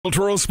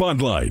Cultural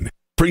Spotlight,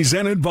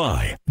 presented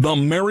by the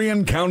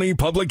Marion County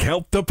Public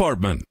Health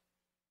Department.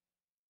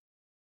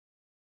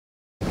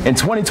 In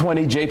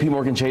 2020,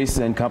 JPMorgan Chase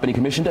and Company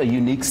commissioned a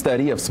unique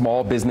study of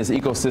small business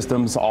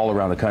ecosystems all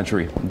around the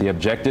country. The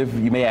objective,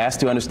 you may ask,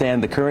 to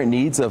understand the current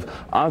needs of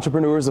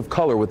entrepreneurs of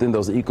color within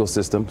those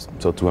ecosystems.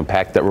 So to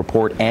unpack that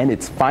report and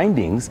its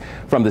findings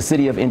from the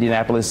city of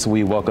Indianapolis,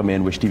 we welcome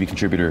in Wish TV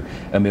contributor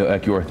Emil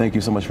Ekior. Thank you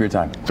so much for your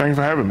time. Thank you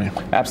for having me.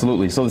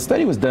 Absolutely. So the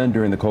study was done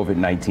during the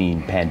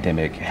COVID-19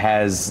 pandemic.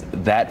 Has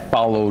that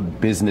followed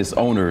business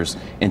owners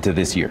into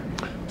this year?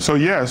 So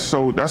yes,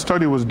 so that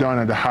study was done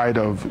at the height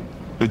of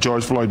the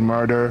George Floyd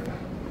murder,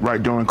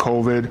 right during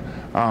COVID.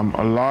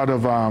 A lot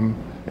of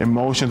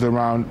emotions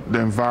around the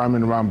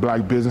environment around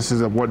black businesses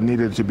of what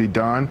needed to be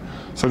done.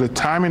 So the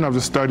timing of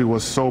the study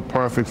was so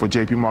perfect for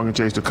JPMorgan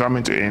Chase to come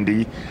into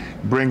Indy,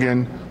 bring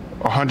in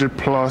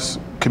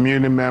 100+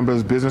 community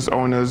members, business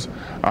owners,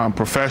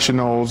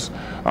 professionals,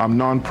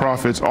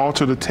 nonprofits, all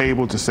to the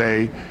table to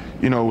say,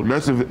 you know,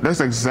 let's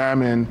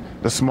examine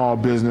the small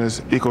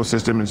business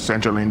ecosystem in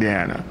central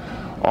Indiana.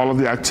 All of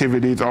the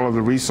activities, all of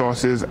the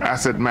resources,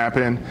 asset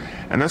mapping,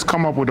 and let's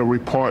come up with a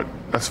report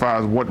as far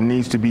as what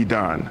needs to be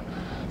done.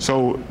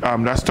 So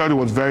that study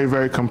was very,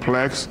 very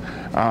complex,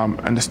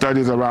 and the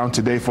study is around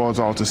today for us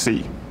all to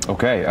see.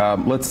 Okay,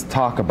 let's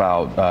talk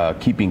about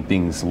keeping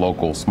things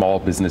local. Small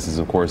businesses,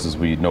 of course, as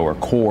we know, are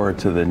core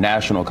to the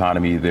national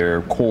economy.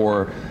 They're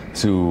core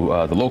to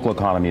the local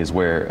economy as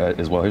well.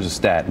 Here's a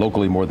stat.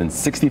 Locally, more than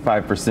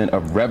 65%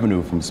 of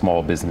revenue from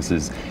small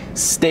businesses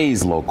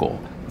stays local.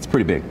 It's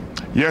pretty big.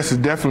 Yes,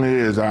 it definitely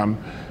is.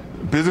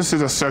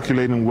 Businesses are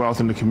circulating wealth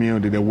in the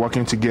community. They're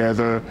working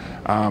together.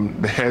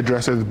 The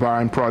hairdresser is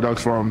buying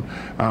products from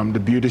the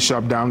beauty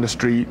shop down the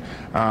street.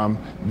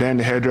 Then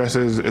the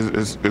hairdresser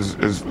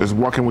is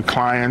working with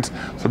clients.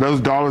 So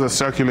those dollars are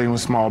circulating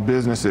with small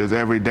businesses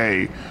every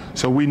day.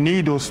 So we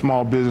need those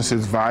small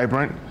businesses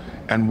vibrant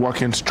and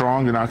working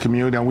strong in our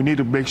community, and we need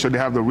to make sure they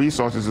have the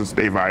resources to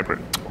stay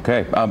vibrant.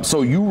 Okay,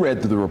 so you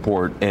read through the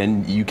report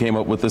and you came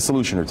up with a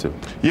solution or two.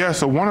 Yeah,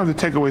 so one of the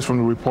takeaways from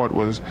the report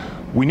was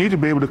we need to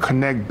be able to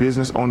connect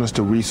business owners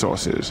to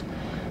resources.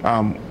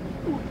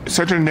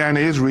 Central Indiana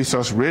is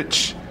resource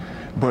rich,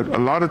 but a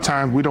lot of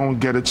times we don't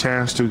get a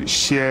chance to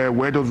share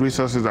where those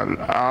resources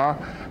are,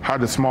 how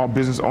the small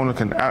business owner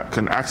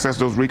can access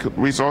those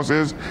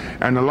resources,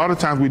 and a lot of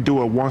times we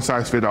do a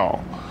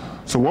one-size-fits-all.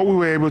 So what we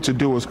were able to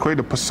do was create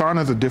a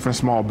personas of different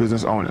small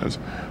business owners,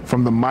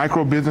 from the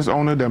micro business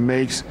owner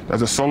that's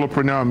a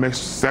solopreneur and makes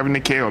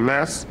 $70K or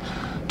less,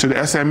 to the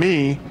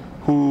SME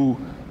who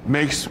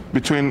makes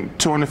between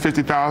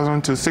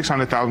 $250,000 to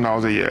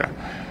 $600,000 a year.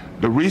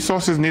 The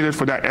resources needed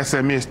for that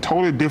SME is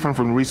totally different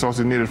from the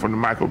resources needed for the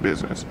micro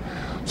business.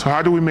 So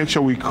how do we make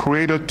sure we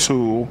create a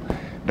tool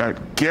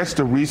that gets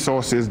the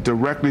resources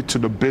directly to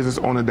the business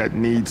owner that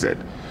needs it?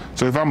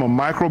 So if I'm a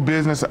micro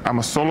business, I'm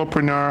a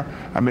solopreneur,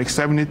 I make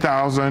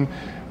 $70,000,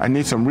 I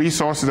need some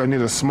resources, I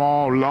need a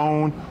small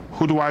loan,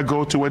 who do I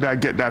go to, where do I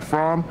get that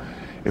from?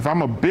 If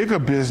I'm a bigger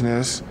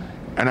business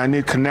and I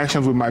need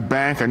connections with my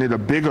bank, I need a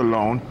bigger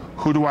loan,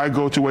 who do I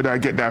go to, where do I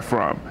get that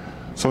from?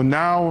 So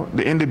now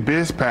the Indy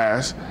Biz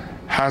Pass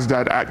creates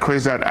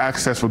that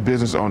access for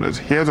business owners.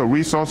 Here's a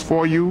resource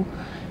for you,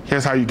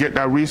 here's how you get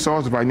that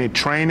resource, if I need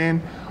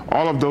training,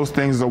 all of those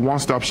things is a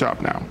one-stop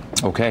shop now.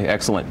 Okay,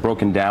 excellent.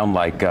 Broken down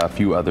like a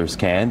few others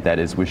can. That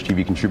is Wish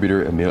TV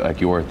contributor Emil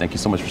Ekior. Thank you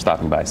so much for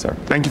stopping by, sir.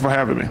 Thank you for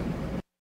having me.